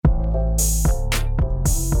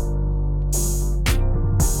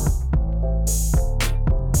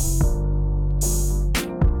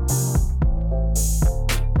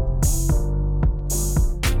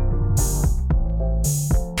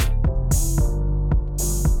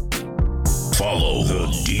Follow The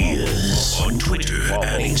Diaz on Twitter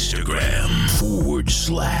and Instagram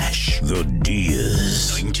 /The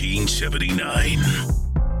Diaz 1979.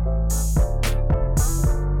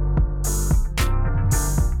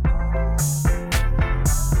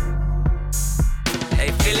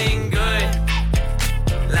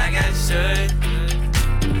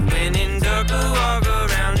 When in dark, I walk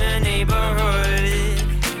around the neighborhood,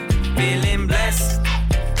 feeling blessed,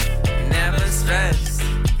 never stressed.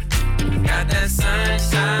 Got that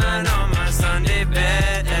sunshine on my Sunday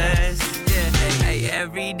best. Yeah, hey,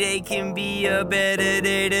 every day can be a better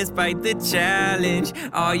day despite the challenge.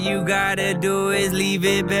 All you gotta do is leave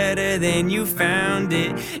it better than you found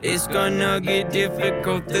it. It's gonna get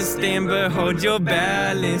difficult to stand, but hold your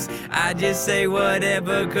balance. I just say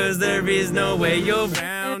whatever, cause there is no way you're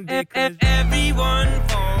around it. Everyone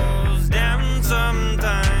falls down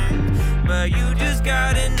sometimes, but you just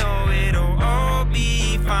gotta know it'll all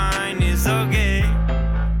be fine. It's okay.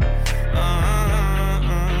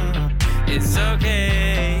 It's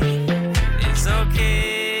okay. It's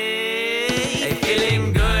okay. Hey,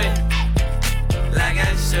 feeling good, like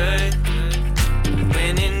I should.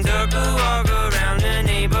 When in dark, I walk around the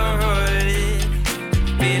neighborhood,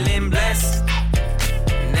 feeling blessed,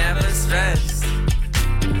 never stressed.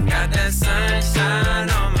 Got that sunshine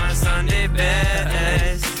on my Sunday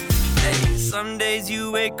best. Hey, some days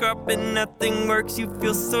you wake up and nothing works, you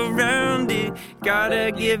feel surrounded.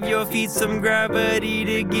 Gotta give your feet some gravity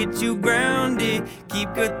to get you grounded.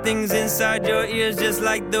 Keep good things inside your ears just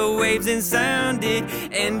like the waves and sound it.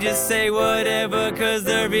 And just say whatever, cause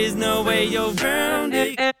there is no way you're around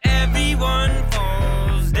it. Everyone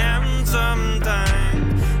falls down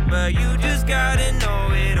sometimes, but you just gotta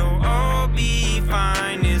know it'll all be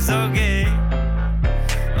fine. It's okay.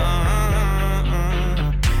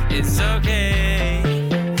 It's okay.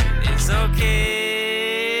 It's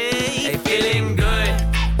okay. Hey, feeling good,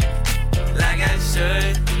 like I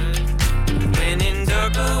should. When in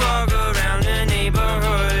dark, I walk around the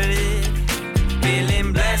neighborhood,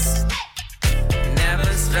 feeling blessed,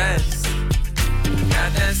 never stressed.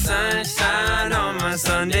 Got that sunshine on my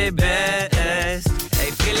Sunday best.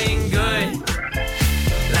 Hey, feeling good,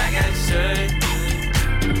 like I should.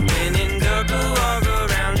 When in dark, I walk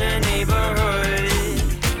around the neighborhood,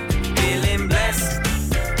 feeling blessed,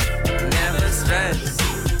 never stressed.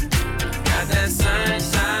 Got that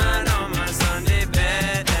sunshine on my Sunday best.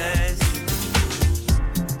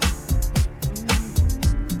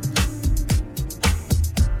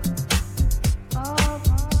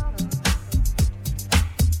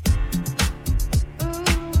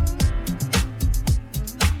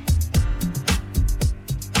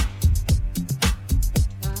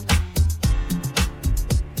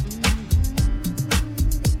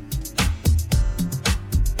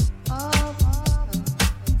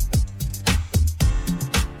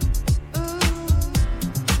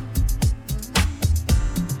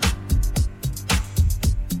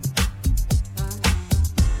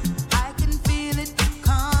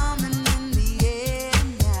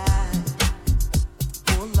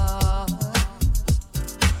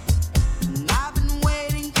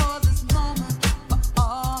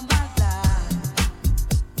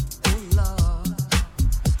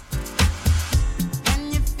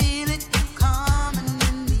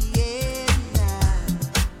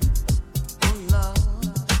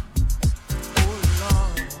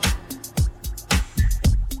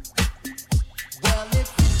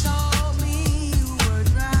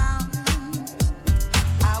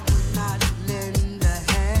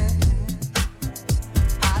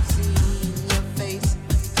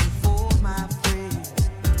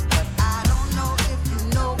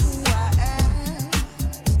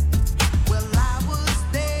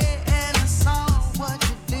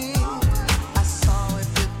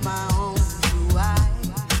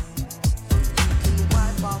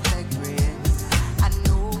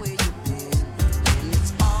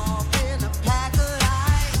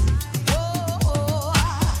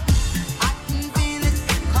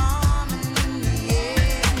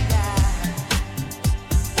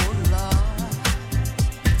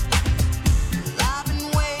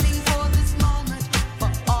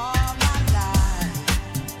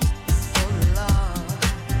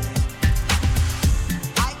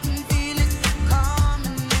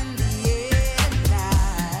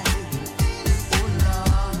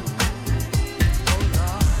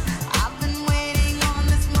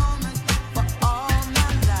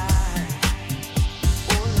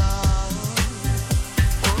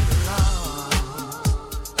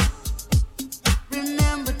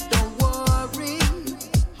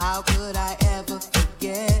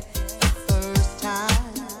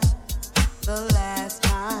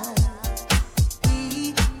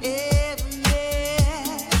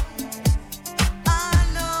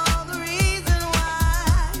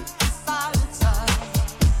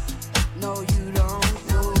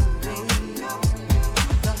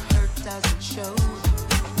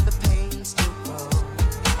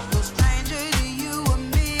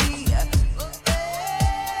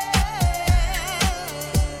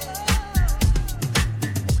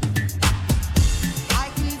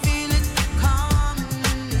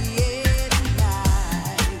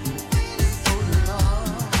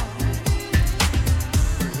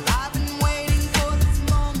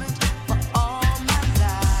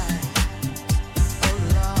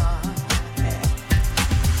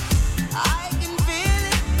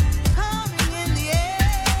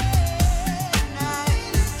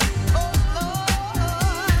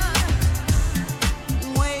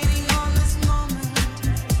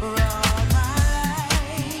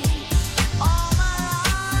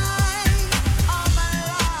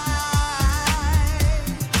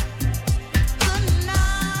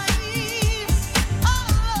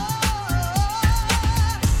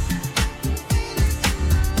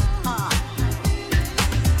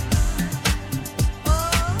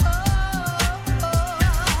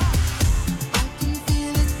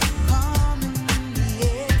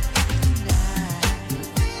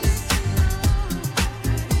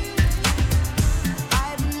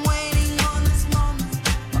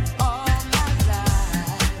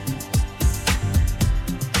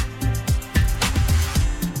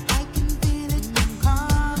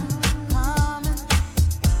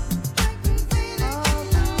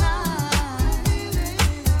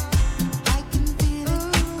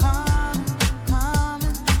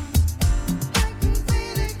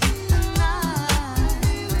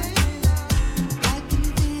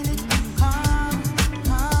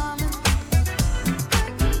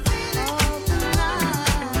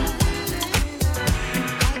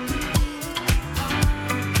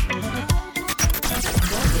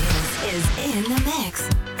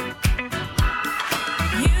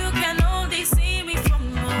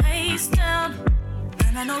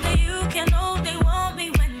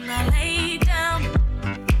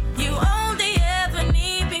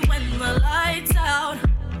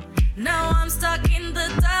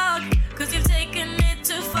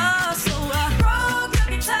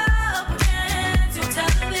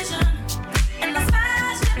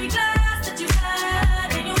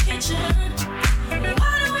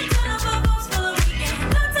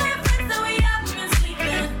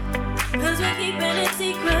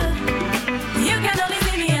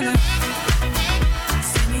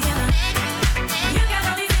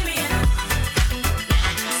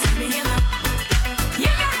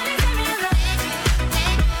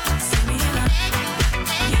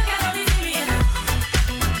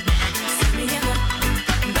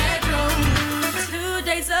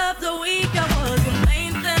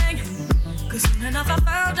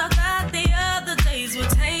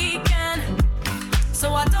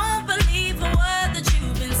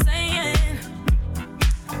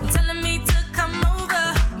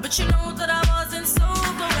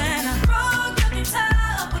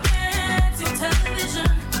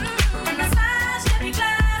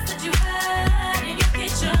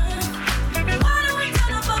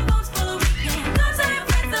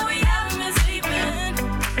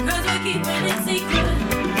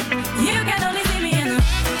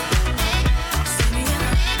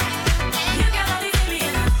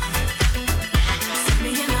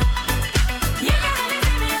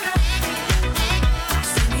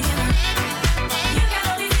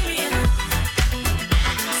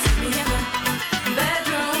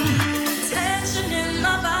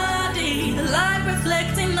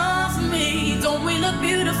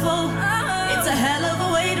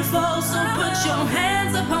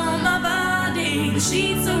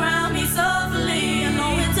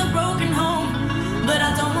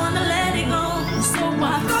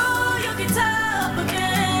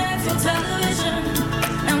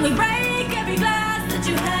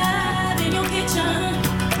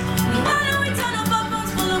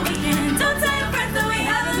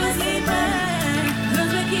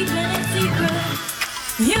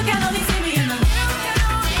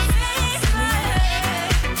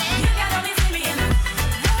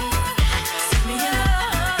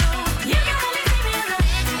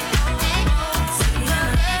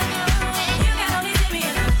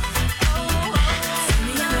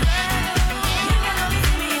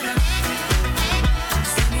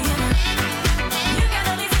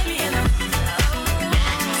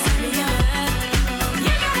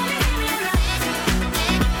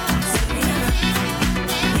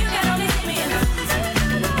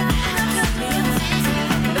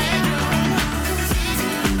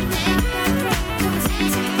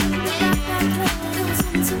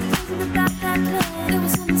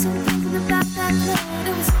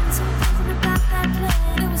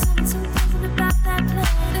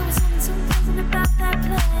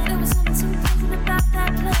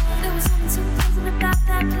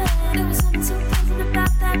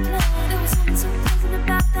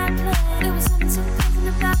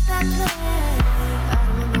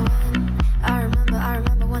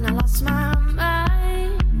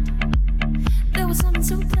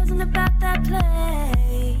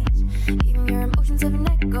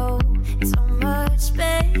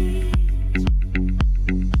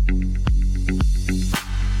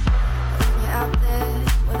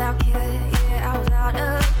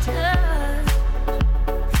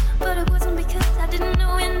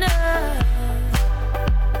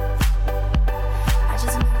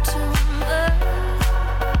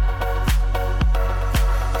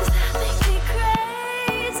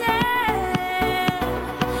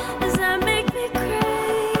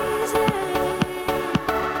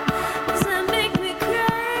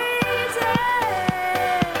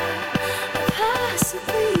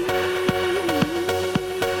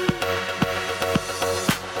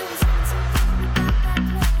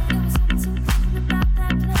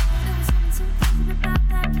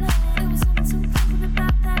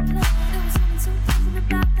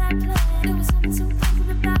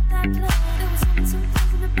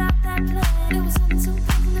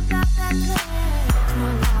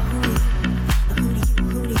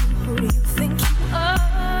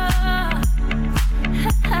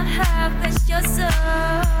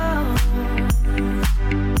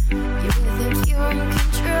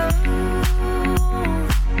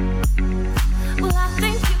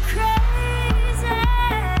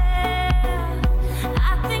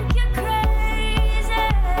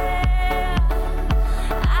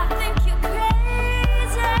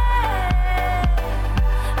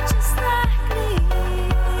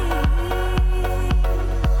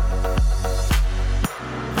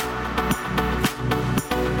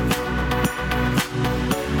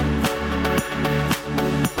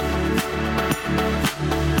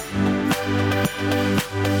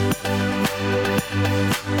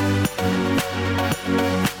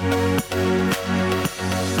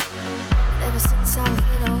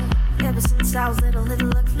 sounds little, it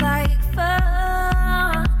looks like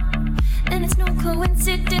fun. And it's no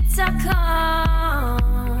coincidence I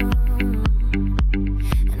come.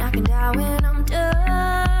 And I can die when I'm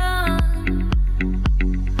done.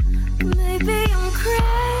 Maybe I'm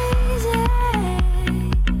crazy.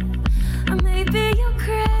 Or maybe you're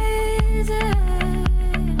crazy.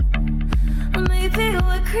 Or maybe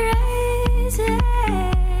we're crazy.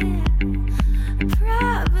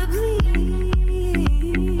 Probably.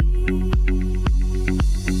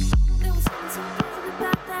 There was something so pleasant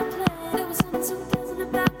about that plan. There was something so pleasant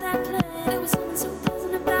about that plan. There was something so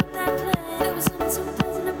pleasant about that plan. There was something so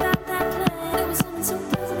pleasant about that plan. There was something so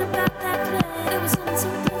pleasant about that plan. There was something so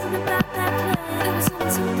pleasant about that plan. There was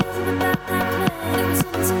something so pleasant about that plan. There was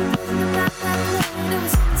something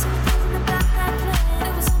so pleasant about that plan.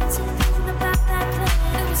 There was something so pleasant about that plan.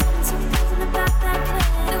 There was something so pleasant about that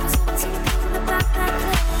plan. There was something so pleasant about that plan. There was something so pleasant about that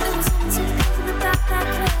plan. There was something so pleasant about that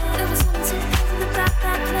plan. There was something so pleasant about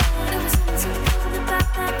that plan. There was something so pleasant about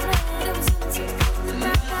that plan. There was something so pleasant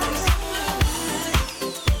about that plan.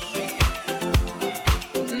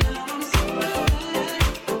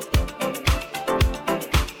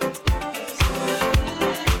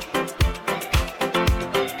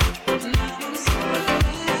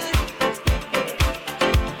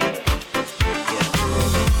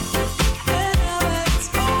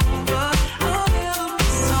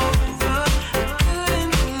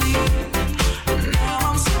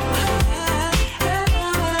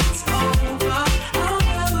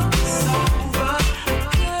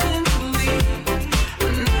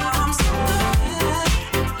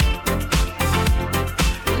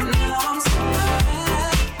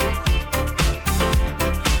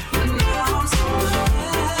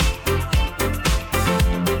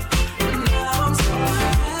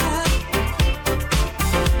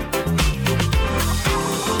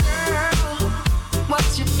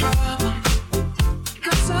 What's your problem?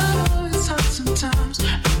 'Cause I know it's hard sometimes.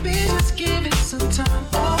 Maybe just give it some time.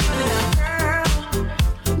 Open it up, girl.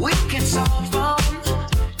 We can solve them.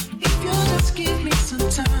 If you just give me some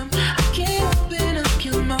time, I can open up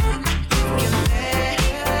your mind. You can make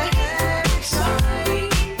time.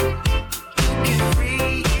 You can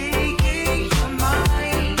free your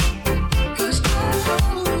mind. 'Cause it's over.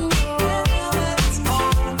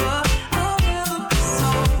 I'll never be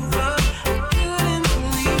sober. Couldn't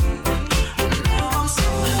believe. Now I'm so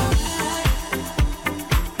high.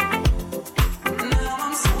 Now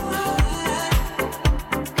I'm so high.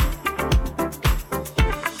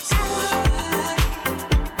 So high.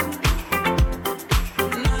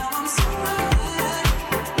 Now I'm so high.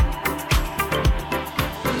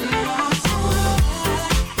 Now I'm so high.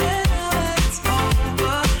 And now it's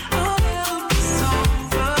over. I'll never be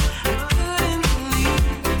sober. Couldn't believe.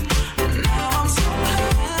 Now I'm so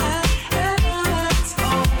high. And now it's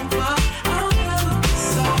over. I'll never be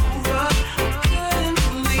sober. Couldn't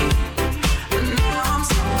believe. Now I'm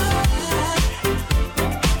so high.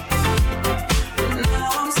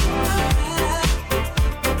 Now I'm so high.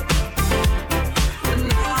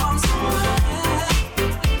 Now I'm so high.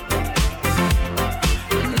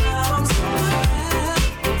 Now I'm so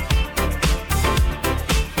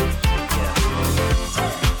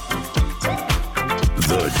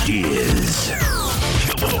The Diz.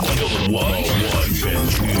 Killer One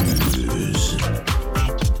and Twos.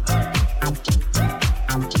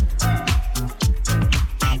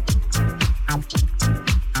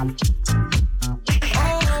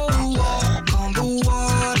 Oh, walk on the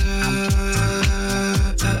water.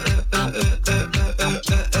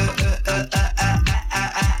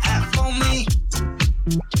 For me.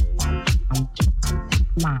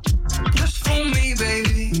 Just for me,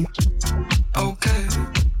 baby. Okay.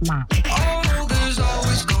 Oh, there's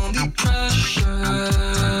always gonna be pressure.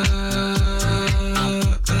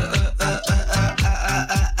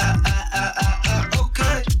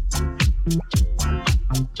 Okay.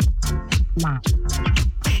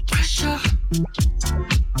 Pressure.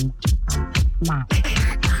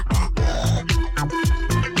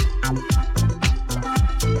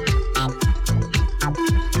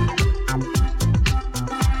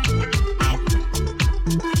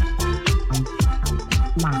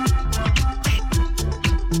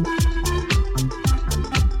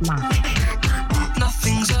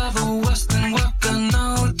 Nothing's ever worse than work, I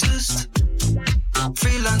noticed.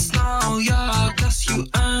 Freelance now, yeah, I guess you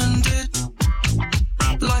earned it.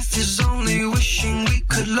 Life is only wishing we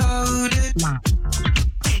could load it.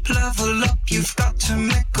 Level up, you've got to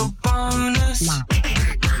make a bonus.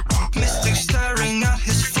 Mystic staring at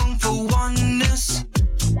his phone for oneness.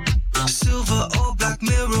 Silver or black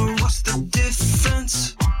mirror, what's the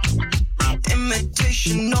difference?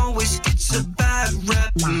 Imitation always gets a bad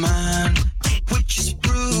rep, man.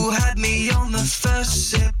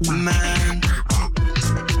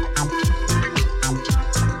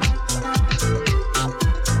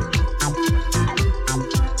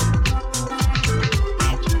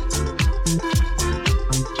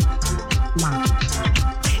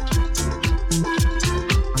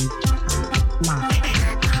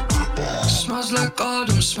 Smells like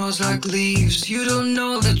autumn, smells like leaves. You don't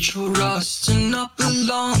know that you're rusting up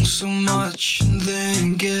along so much and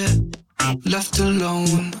then get left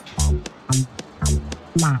alone.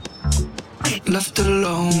 Left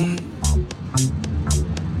alone.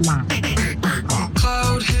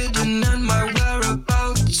 Cloud hidden and my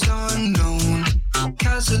whereabouts unknown.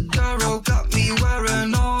 Casadero got me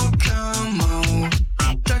wearing all camo.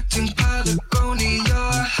 Decked in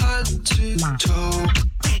Patagonia, head to toe.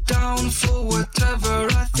 Down for whatever,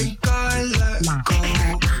 I think I let go.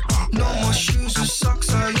 No more shoes or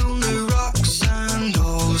socks, I only rock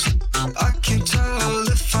sandals. I can tell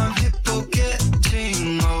if I'm hip or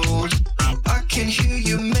getting old. I can hear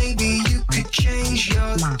you, maybe you could change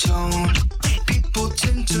your tone. People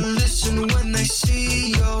tend to listen when they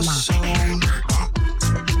see your soul.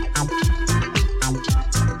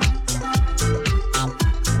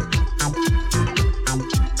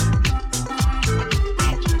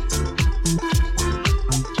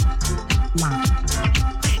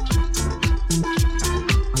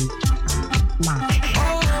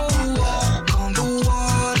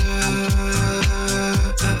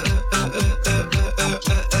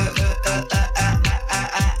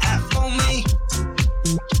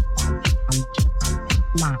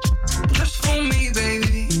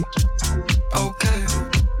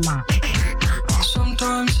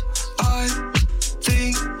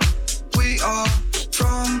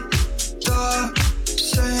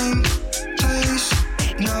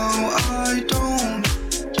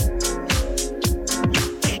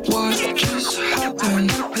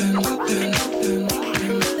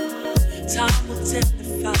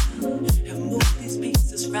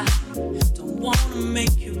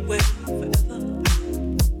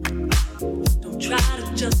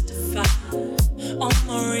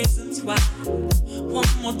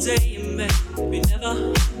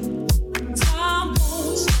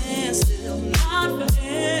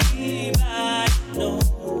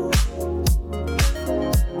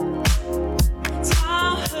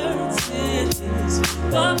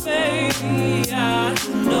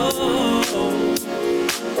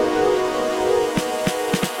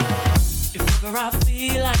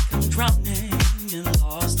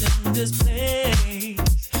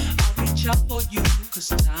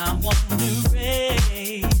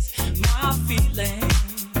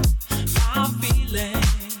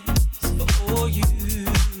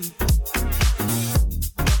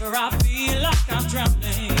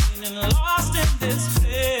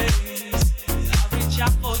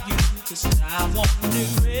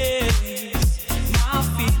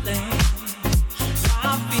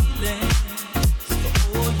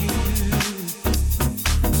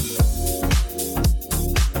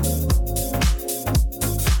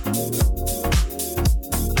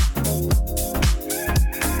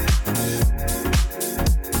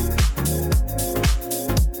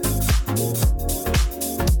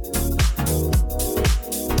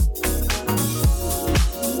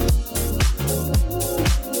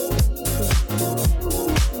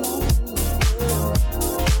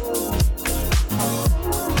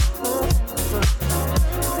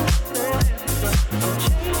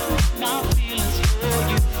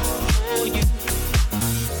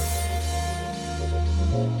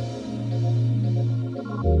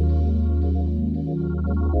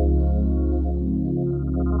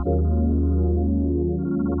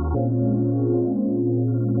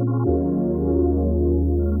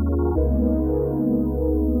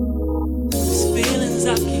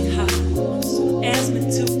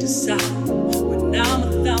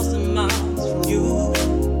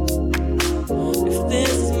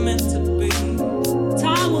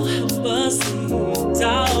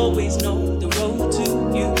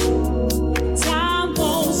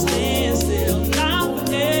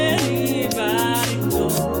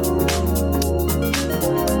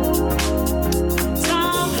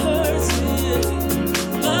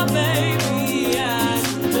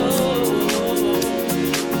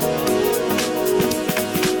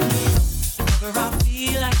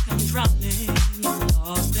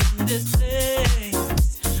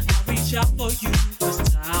 Out for you, 'cause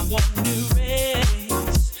time won't erase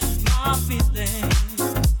my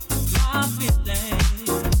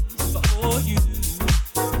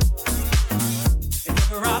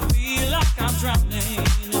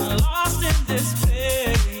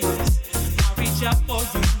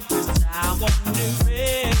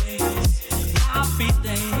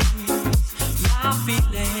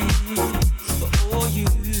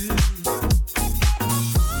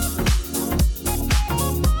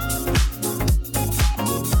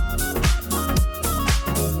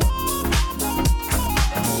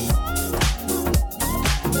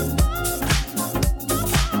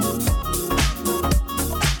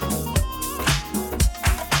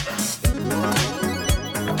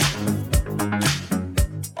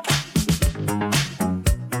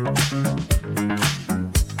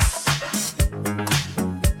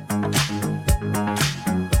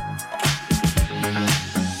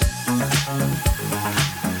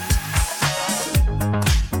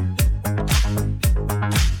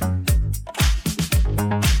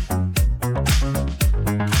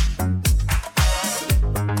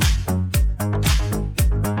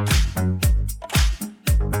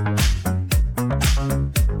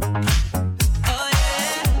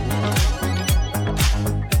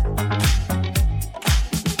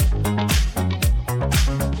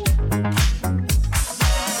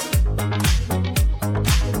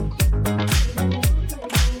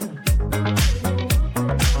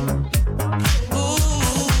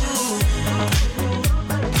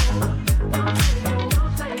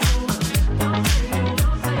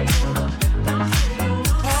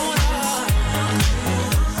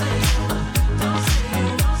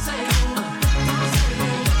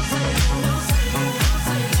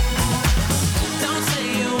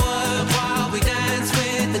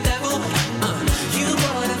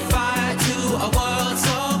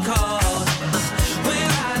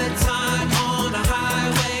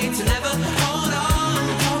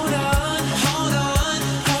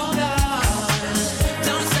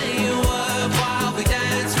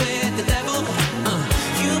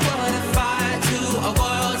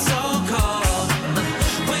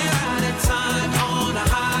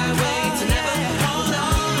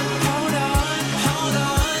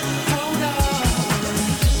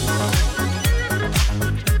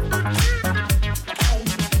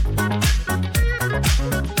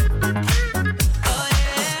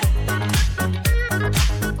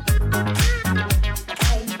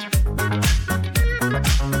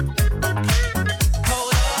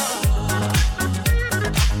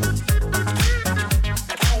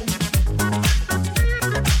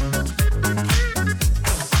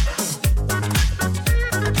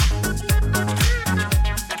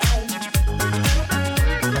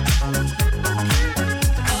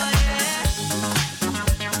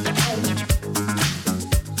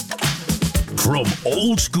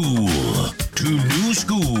old school to new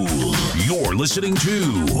school. You're listening to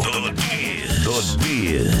The Diz.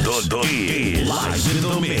 The Diz. Live in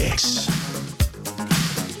the mix.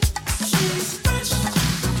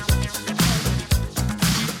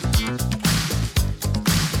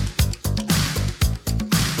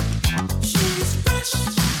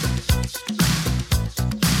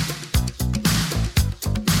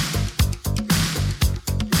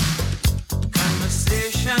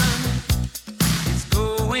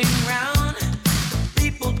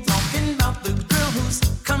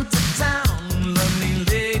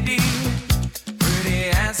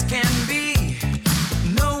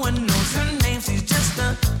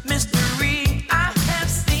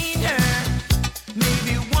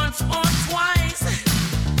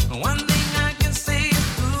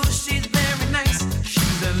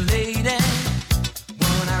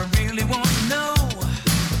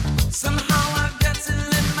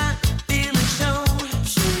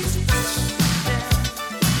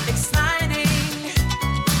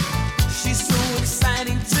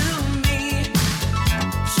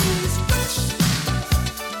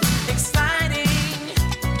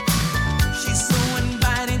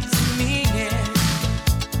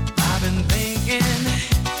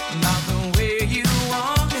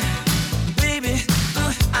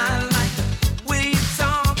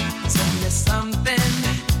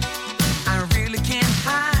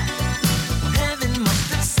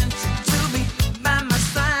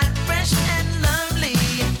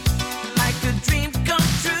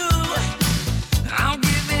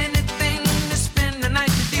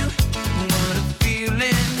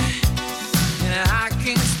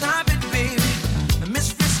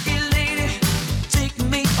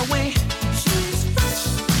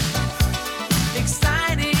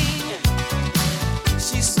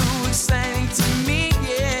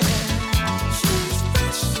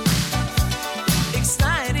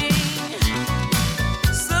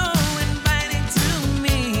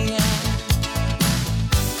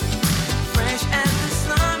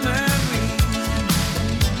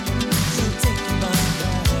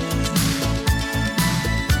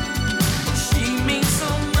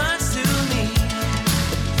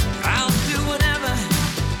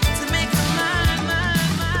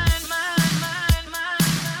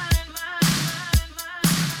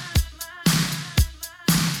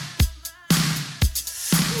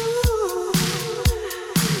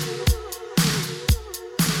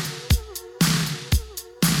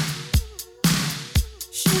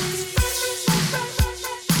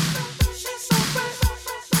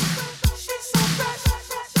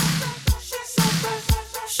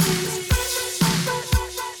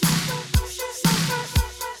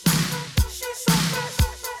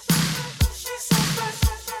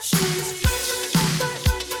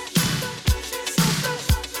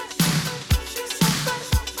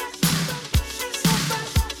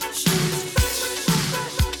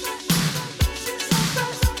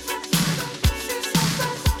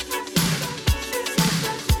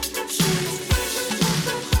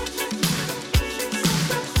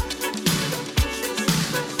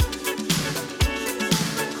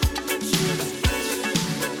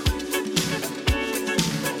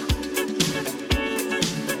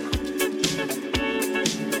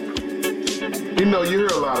 You know, you hear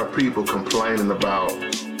a lot of people complaining about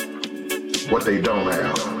what they don't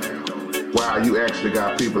have. Wow, you actually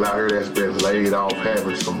got people out here that's been laid off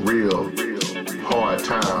having some real hard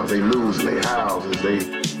times. They losing their houses. They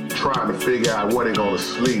trying to figure out where they gonna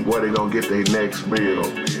sleep, where they gonna get their next meal.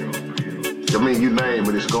 I mean, you name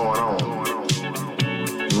it, it's going on.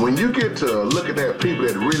 When you get to look at that people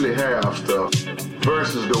that really have stuff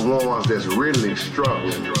versus the ones that's really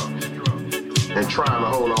struggling and trying to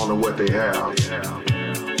hold on to what they have.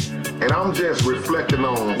 And I'm just reflecting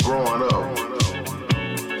on growing up.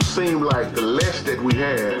 Seemed like the less that we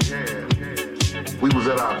had, we was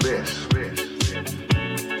at our best.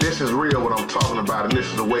 This is real what I'm talking about, and this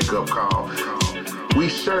is a wake-up call. We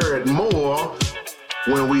shared more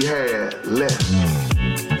when we had less.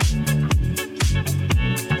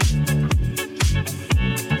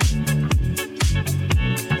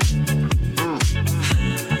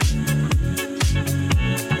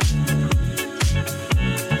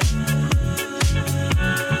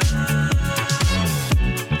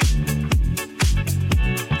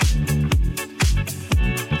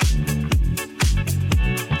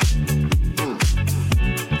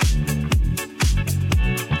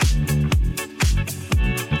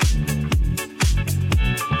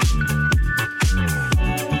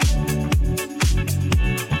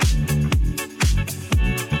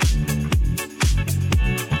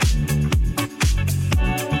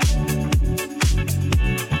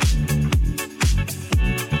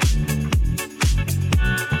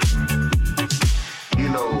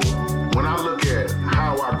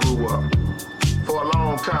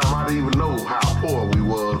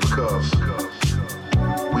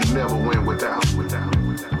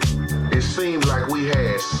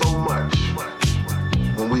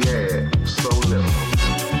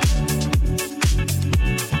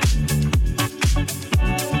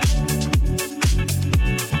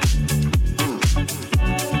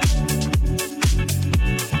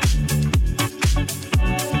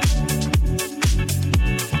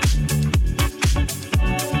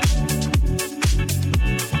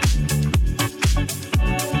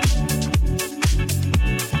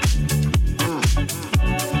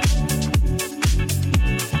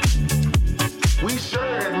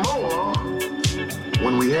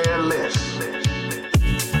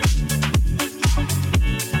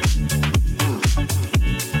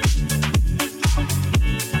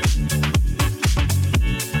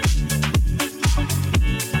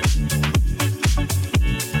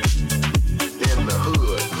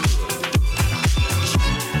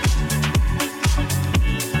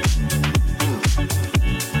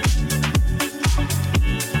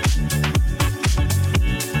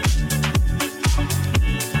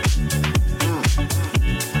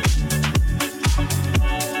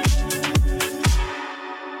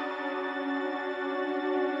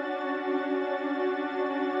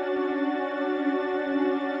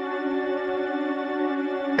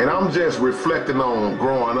 And I'm just reflecting on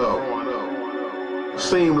growing up.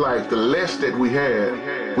 Seemed like the less that we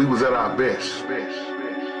had, we was at our best.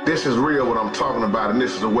 This is real what I'm talking about, and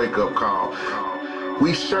this is a wake-up call.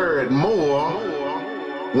 We shared more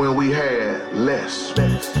when we had less.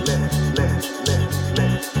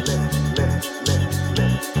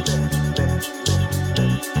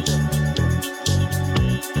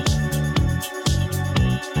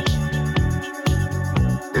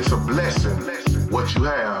 It's a blessing what you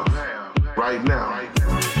have right now.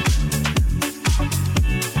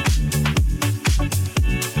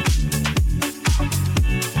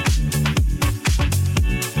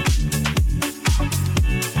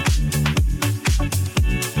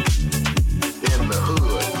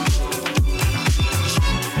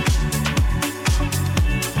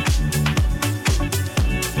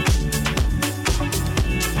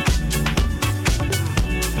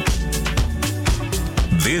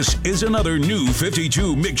 This is another new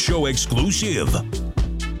 52 Mix Show exclusive.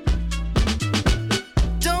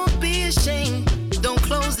 Don't be ashamed, don't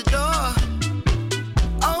close the door.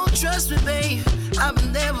 Oh, trust me, babe, I've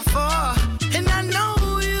been there before. And I know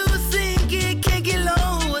you think it can't get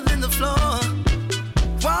lower than the floor.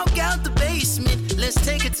 Walk out the basement, let's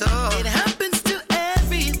take a tour. It happens to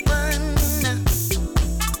everyone.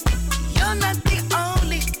 You're not the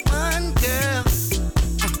only one, girl.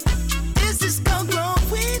 This is gonna grow.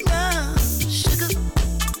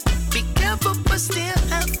 But still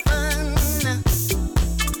have fun.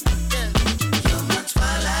 Yeah. You're my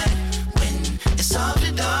twilight when it's all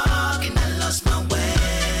the dark and I lost my way.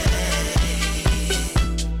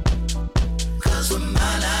 'Cause when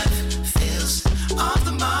my life feels off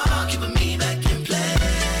the mark, you put me back in place.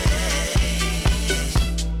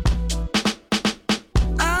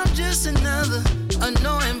 I'm just another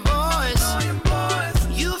annoying voice.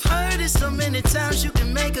 You've heard it so many times you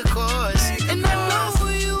can make a chorus. And I know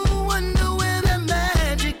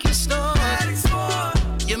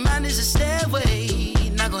your mind is a stairway,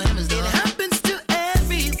 not gonna heaven's door. It happens to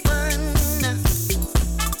everyone.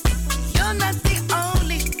 You're not the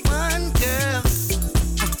only one, girl.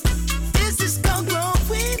 This is gonna grow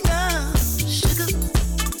enough, sugar.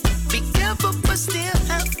 Be careful, but still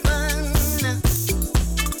have fun.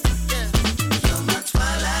 Yeah. You're my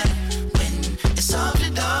twilight when it's all the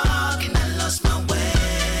dark and I lost my way.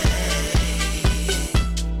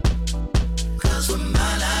 'Cause when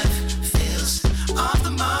my life feels off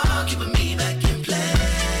the mark, you put me back in place.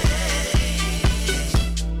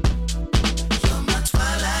 You're my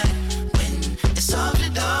twilight when it's all the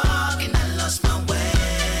dark and I lost my way.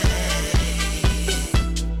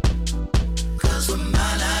 'Cause when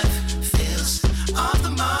my life feels off the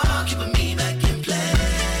mark, you put me back in place.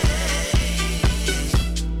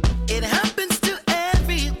 It happens to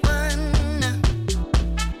everyone.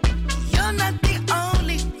 You're not the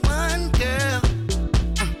only one, girl.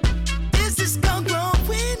 This is gonna grow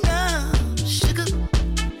enough, sugar.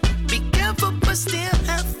 Be careful, but still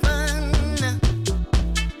have fun.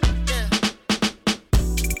 Yeah.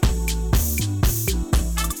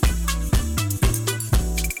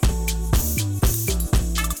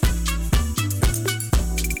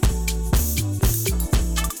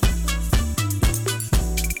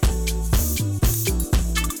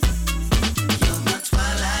 You're my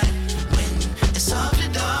twilight when it's all the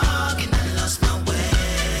dark and I lost my way.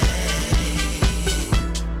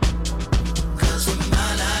 'Cause when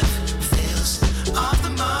my life feels off the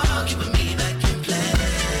mark, you put me back in place.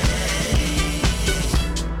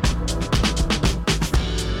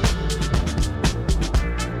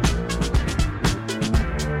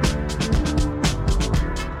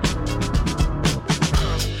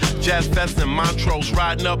 Jazz fest in Montrose,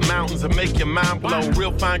 riding up mountains and make your mind blow.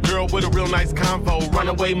 Real fine girl with a real nice convo.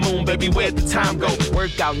 Runaway moon, baby, where'd the time go?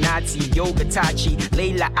 Workout Nazi, yoga Tachi,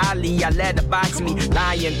 Layla Ali, I let her box me.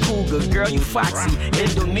 Lion Cougar, girl, you foxy.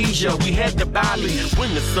 Indonesia, we head to Bali.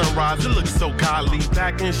 When the sunrise, it looks so godly.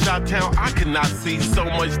 Back in Chi-Town, I could not see so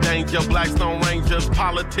much danger. Blackstone Rangers,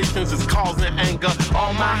 politicians is causing anger.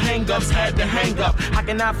 All my hang-ups had to hang up. How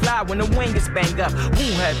can I fly when the wing is banged up? Who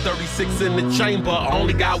had 36 in the chamber?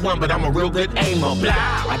 Only got one, but I'm a real good aimer. Blah.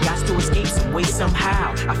 I got to escape some way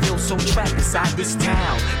somehow. I feel so trapped inside this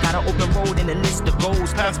town. Got an open road and a list of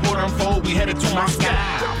goals. Passport unfold, we headed to Moscow.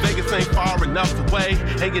 Vegas ain't far enough away,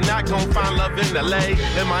 and you're not gonna find love in LA.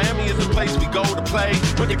 And Miami is the place we go to play.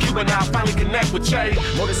 When the Cuban now finally connect with Che.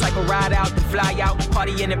 Motorcycle ride out, then fly out.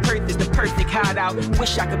 Party in Perth is the perfect hideout.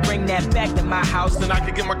 Wish I could bring that back to my house. Then I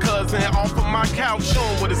could get my cousin off of my couch. Show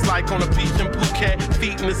him what it's like on the beach in Phuket.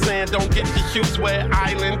 Feet in the sand, don't get your shoes wet.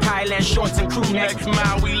 Island, Thailand shorts and crew necks. next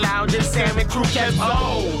Maui lounges, salmon crew cats.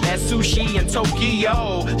 Oh, That sushi in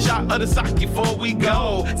Tokyo. Shot of the sake before we go.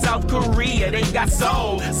 soul. South Korea, they got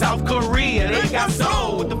soul. South Korea, they got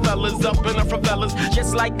soul. With the fellas up in the favelas,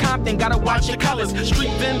 Just like Compton, gotta watch your colors.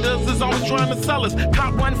 street vendors is always trying to sell us.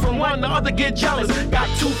 Cop one for one, the other get jealous. Got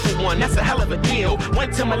 2 for 1, that's a hell of a deal.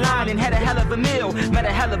 Went to Milan and had a hell of a meal. Met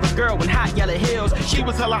a hell of a girl in hot yellow heels. She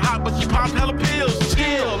was hella hot, but she popped hella pills.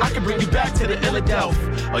 Chill, I can bring you back to the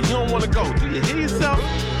Philadelphia. Oh, you don't wanna go? Do you hear yourself?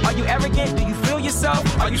 Are you arrogant? Do you feel yourself?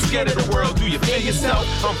 Are you scared of the world? Do you fear yourself?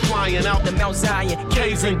 I'm flying out The Mount Zion,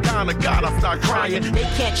 caves in Ghana. God, I start crying. they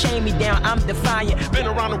can't chain me down, I'm defiant. Been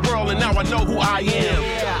around the world and now I know who I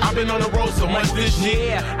am. I've been on the road so much this year.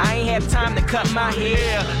 Yeah, I ain't have time to cut my hair.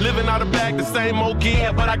 Yeah, living out of bag the same old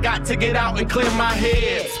gear, but I got to get out and clear my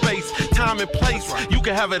head. Space, time, and place. You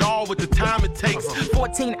can have it all with the time it takes.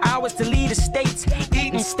 14 hours to leave the States.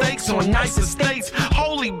 Eating steaks on nice estates.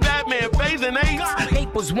 Holy Batman, bathing apes.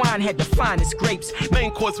 Naples wine had the finest grapes.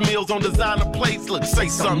 Main course meals on designer plates. Look, say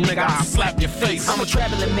something, nigga, I'll slap your face. I'm a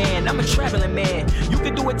traveling man, I'm a traveling man. You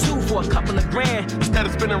can do it too for a couple of grand. Instead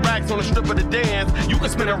of spinning racks on the strip of the dance, you can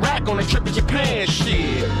spin a rack on a trip to Japan.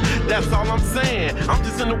 Shit, that's all I'm saying. I'm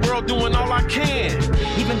just in the world doing all I can.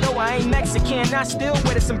 Even though I ain't Mexican, I still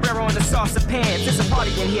wear the sombrero and the salsa pants. It's a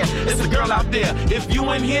party in here, It's a girl out there. If you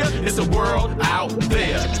in here, it's a world out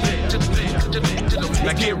there.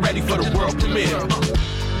 Now get ready for the world premiere.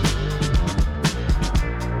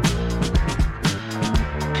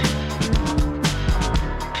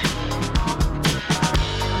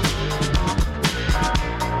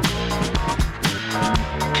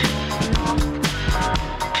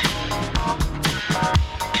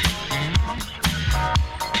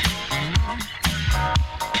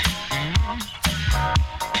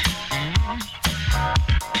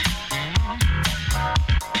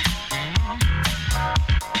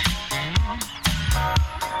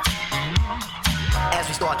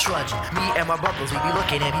 trudging. Me and my brothers, we be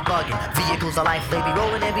looking and be bugging. Vehicles of life, they be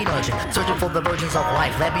rolling and be nudging. Searching for the virgins of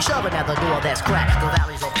life, let me shoving at the door that's cracked. The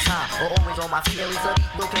valleys of time are always on my feet, at least a beat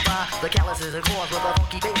will combine. The calluses and corns with a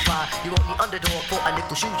funky bass line. You want the underdog for a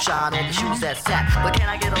nickel shoe shine on the shoes that's tap. But can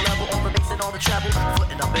I get a level on the bass and on the treble?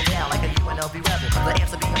 Footing up and down like a UNLV rebel. The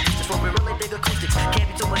amps are being boosted for really big acoustics. Can't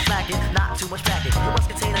be too much slacking, not too much packing. You must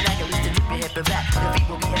contain a neck at least to dip your hip and back. The beat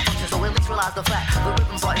will be in function, so at least realize the fact. The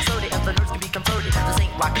rhythms are inserted and the nerves can be converted. This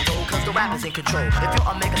ain't rock and roll, cause the rap is in control. If you're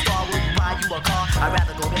a mega star, will you buy you a car? I'd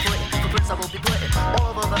rather go get footing. For Prince I will be putting all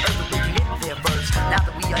over the earth, but we can get there first. Now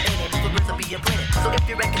that we are in it, the Prince are being printed. So if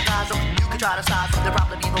you recognize them, you can try to size them. They'll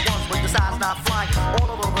probably be the ones with the size not flying all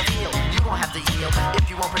over the field. You don't have to yield. If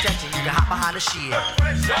you want protection, you can hop behind the shield. Put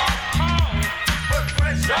pressure on. Put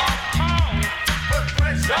pressure on. Put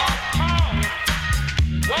pressure on.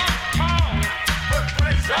 Walk on. Put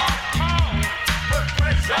pressure on. Put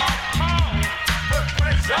pressure on. Put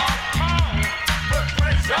pressure on. Put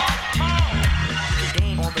pressure on. You can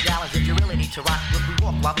game on the gallons if you really need to rock. Look, we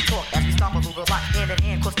walk while we talk as we stomp over the block. Hand in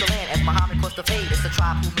hand, cross the land as Muhammad crossed the fade. It's a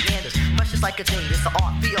tribe who meanders, precious like a jade. It's an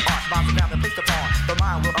art, be an art, rhymes are ground and placed upon. The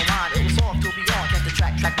mind will unwind, it will solve to be on. Catch the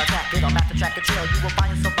track, track by track, it on map to track a trail. You will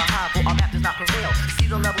find yourself behind, for our map does not prevail. See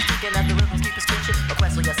the levels peaking as the rhythms keep us screeching. A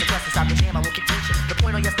quest, so yes, a quest inside the jam, I will keep reaching. The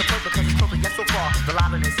point on yes, the point because it's closer, yes, so far. The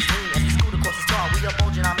liveliness is lean as we scoot across the star. We are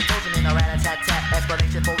bulging, I'm indulging in a rat-a-tat-tat.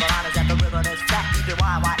 Explanation for the liners at the rhythm is fat. Deep and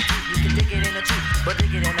wide, deep. You can dig it in the Jeep, but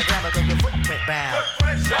dig it in the grammar cause your footprint bound. Put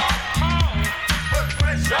pressure on. Put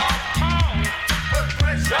pressure on. Put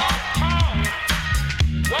pressure on.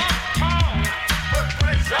 Walk on. Put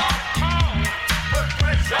pressure on. Put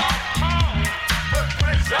pressure on. Put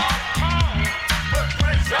pressure on. Put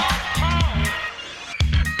pressure on.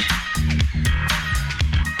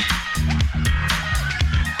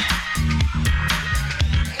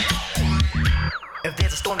 If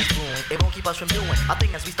there's a storm that's brewing, it won't keep us from doing our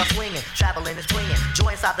thing as we start swinging, traveling and springing.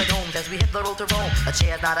 Joy inside the domes as we hit the road to roam. A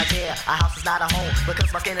chair's not a chair, a house is not a home.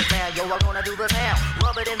 Because my skin is brown, yo, I'm gonna do the town.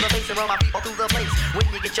 Rub it in the face and run my feet all through the place. When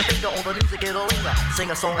you get your finger on the music, it'll linger.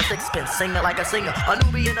 Sing a song of sixpence, sing it like a singer. A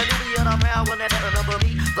Nubian, I'm proud when they remember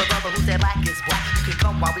me. The brother who said black is black. You can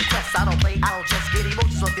come while we quest. I don't play, I don't just get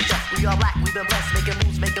emotions off the chest. We are black, we've been blessed, making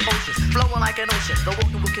moves, making motions. Flowing like an ocean, the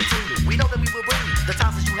walking will continue. We know that we will bring you the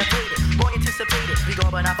times that you have waited, long anticipated. Be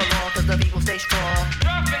gone but not for long, cause the beat will stay strong.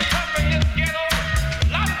 Rough and tough in this ghetto.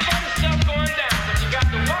 Lots of fun stuff going down, but you got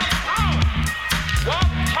to work hard.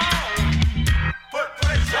 Walk hard. Put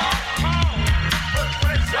pressure on. Put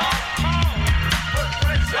pressure on. Put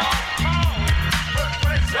pressure on. Put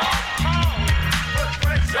pressure on. Put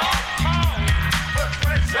pressure on. Put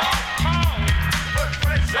pressure on. Put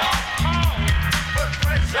pressure on. Put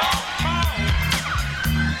pressure on.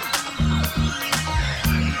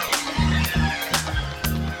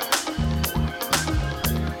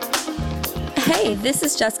 This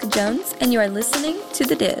is Jessica Jones, and you are listening to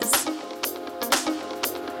The Diz.